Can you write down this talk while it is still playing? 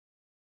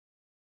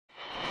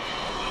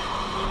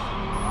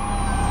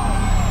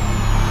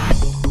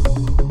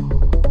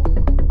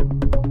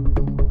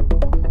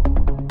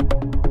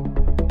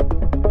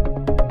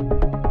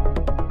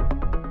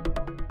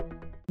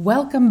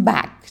Welcome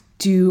back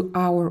to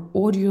our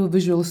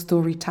audiovisual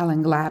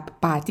storytelling lab,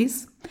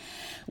 Patys,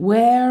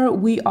 where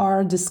we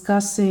are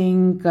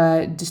discussing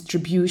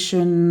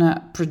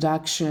distribution,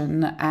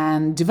 production,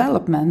 and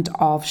development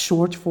of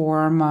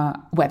short-form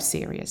web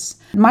series.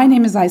 My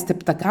name is Aiste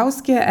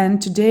Ptakauske, and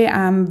today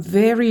I'm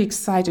very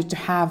excited to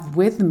have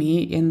with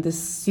me in this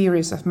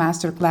series of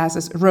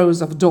masterclasses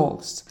Rows of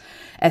Dolls,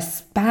 a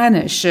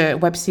Spanish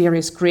web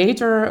series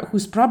creator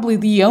who's probably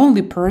the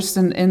only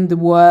person in the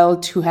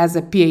world who has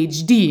a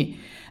PhD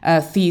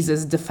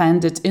thesis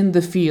defended in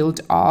the field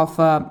of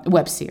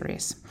web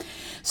series.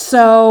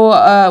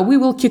 So we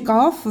will kick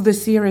off the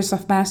series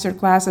of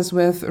masterclasses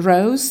with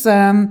Rose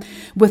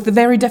with the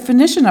very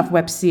definition of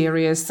web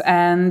series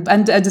and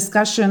a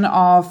discussion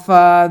of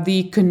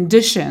the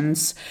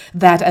conditions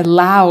that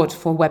allowed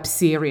for web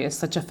series,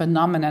 such a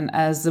phenomenon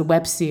as the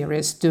web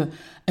series, to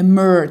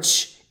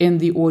emerge in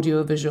the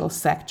audiovisual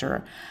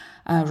sector.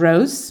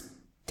 Rose,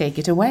 take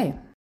it away.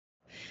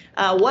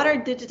 What are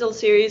digital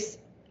series?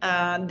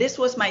 This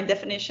was my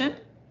definition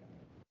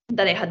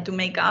that I had to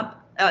make up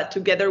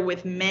together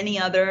with many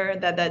other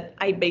that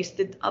I based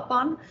it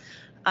upon.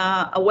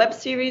 A web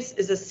series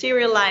is a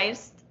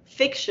serialized,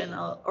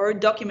 fictional, or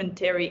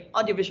documentary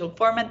audiovisual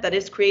format that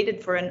is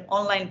created for an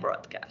online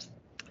broadcast.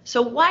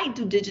 So why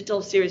do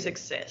digital series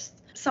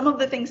exist? Some of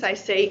the things I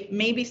say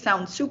maybe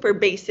sound super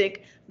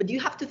basic, but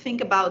you have to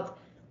think about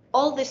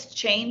all this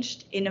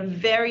changed in a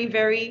very,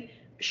 very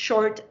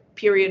short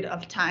period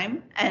of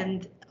time.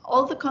 And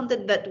all the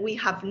content that we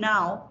have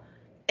now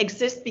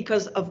exists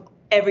because of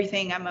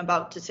everything I'm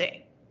about to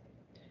say,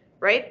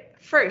 right?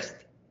 First,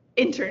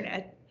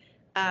 internet.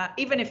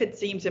 Even if it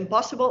seems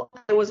impossible,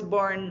 I was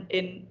born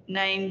in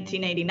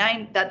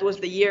 1989. That was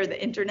the year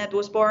the internet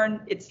was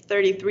born. It's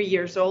 33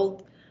 years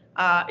old.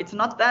 It's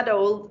not that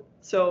old.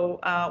 So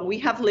we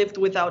have lived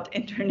without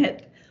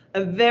internet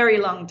a very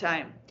long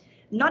time.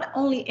 Not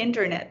only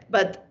internet,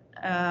 but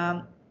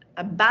a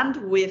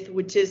bandwidth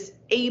which is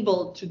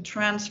able to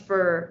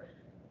transfer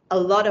a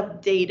lot of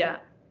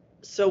data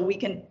so we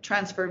can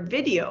transfer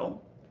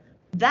video.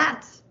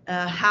 That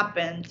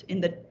happened in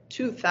the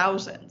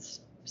 2000s.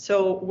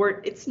 So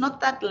it's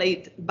not that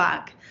late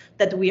back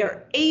that we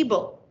are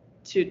able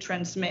to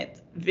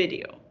transmit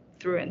video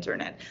through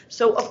internet.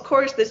 So of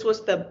course, this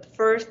was the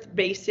first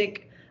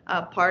basic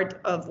part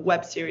of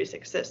web series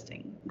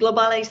existing.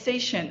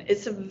 Globalization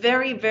is a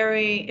very,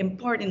 very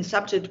important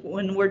subject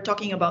when we're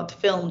talking about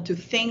film, to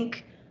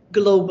think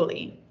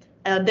globally.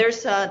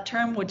 There's a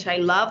term which I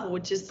love,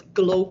 which is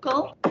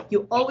glocal.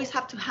 You always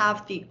have to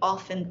have the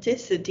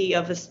authenticity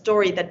of a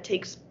story that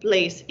takes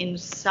place in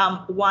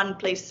one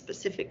place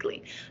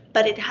specifically,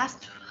 but it has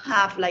to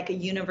have like a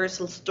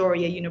universal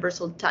story, a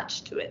universal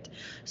touch to it,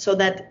 so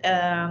that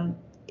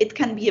it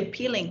can be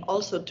appealing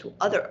also to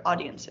other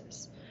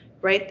audiences,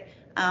 right?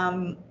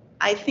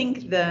 I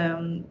think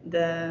the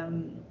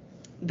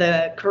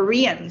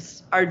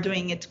Koreans are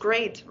doing it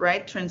great,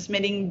 right?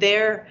 Transmitting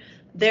their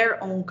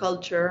own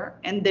culture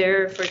and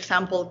their, for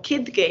example,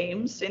 kid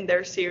games in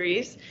their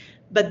series,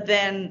 but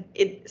then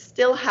it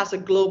still has a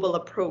global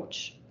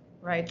approach,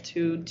 right,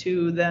 to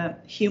the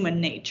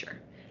human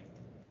nature.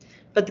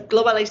 But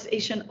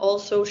globalization,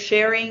 also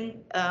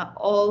sharing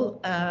all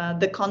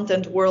the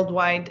content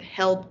worldwide,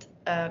 helped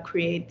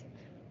create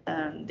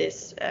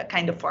this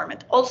kind of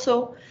format.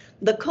 Also,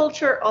 the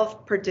culture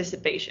of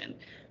participation.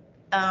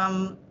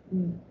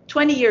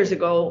 20 years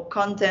ago,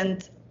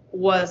 content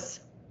was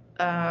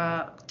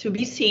to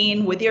be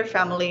seen with your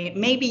family.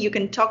 Maybe you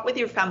can talk with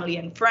your family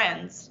and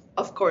friends,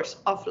 of course,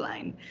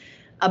 offline,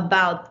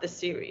 about the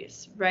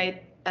series,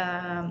 right?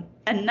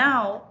 And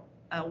now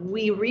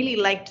we really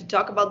like to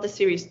talk about the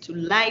series, to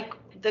like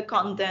the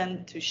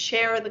content, to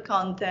share the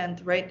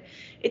content, right?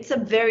 It's a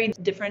very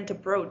different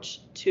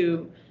approach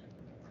to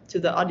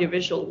the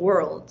audiovisual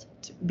world,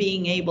 to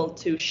being able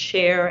to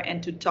share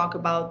and to talk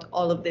about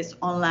all of this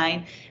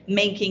online,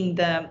 making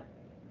the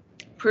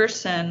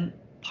person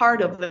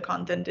part of the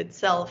content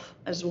itself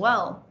as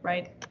well,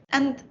 right?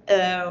 And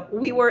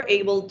we were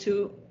able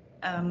to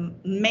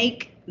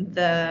make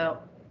the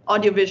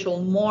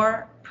audiovisual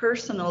more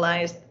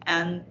personalized,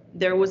 and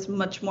there was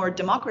much more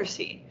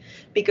democracy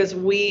because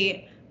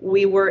we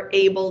were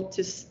able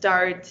to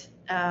start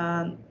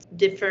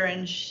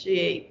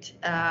differentiate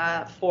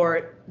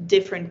for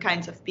different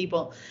kinds of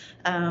people.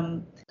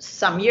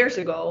 Some years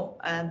ago,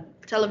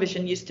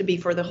 television used to be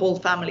for the whole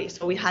family.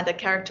 So we had a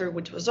character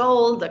which was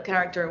old, a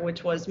character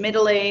which was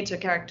middle-aged, a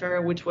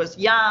character which was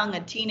young, a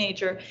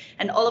teenager,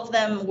 and all of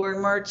them were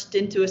merged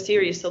into a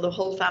series so the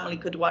whole family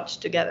could watch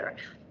together.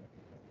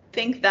 I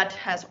think that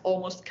has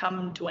almost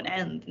come to an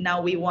end. Now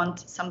we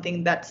want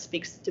something that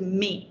speaks to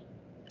me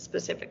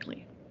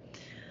specifically.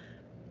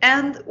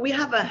 And we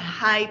have a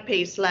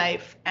high-paced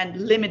life and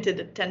limited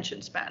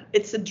attention span.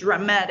 It's a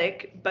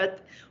dramatic,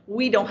 but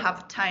we don't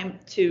have time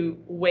to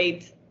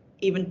wait,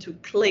 even to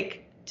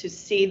click, to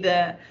see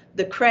the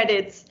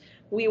credits.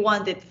 We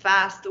want it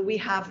fast. We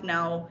have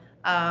now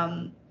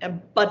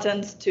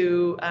buttons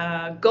to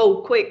go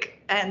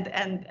quick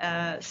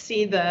and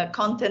see the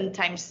content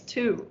times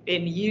 2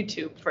 in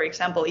YouTube, for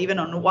example, even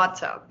on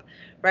WhatsApp,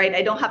 right?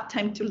 I don't have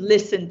time to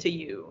listen to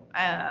you,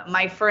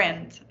 my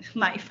friend,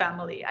 my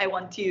family. I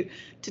want you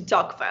to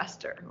talk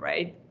faster,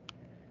 right?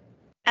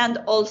 And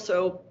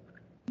also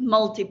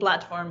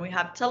multi-platform. We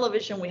have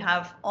television, we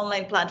have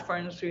online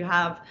platforms, we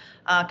have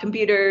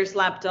computers,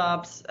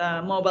 laptops,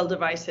 mobile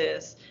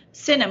devices,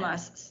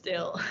 cinemas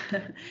still.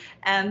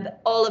 And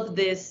all of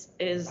this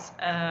is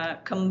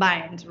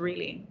combined,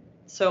 really.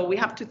 So we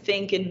have to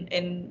think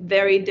in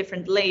very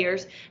different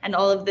layers, and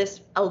all of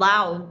this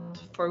allowed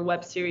for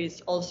web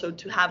series also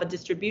to have a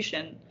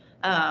distribution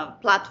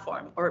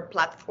platform or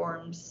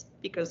platforms,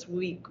 because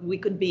we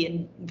could be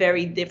in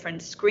very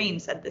different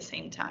screens at the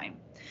same time.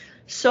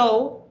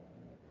 So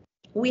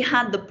we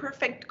had the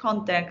perfect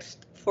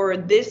context for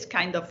this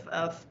kind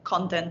of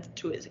content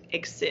to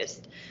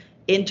exist.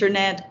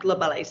 Internet,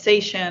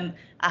 globalization,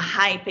 a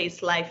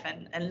high-paced life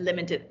and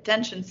limited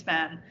attention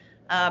span,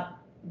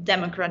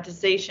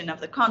 democratization of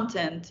the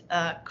content,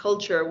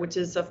 culture, which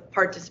is of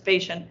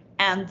participation,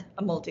 and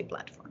a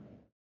multi-platform.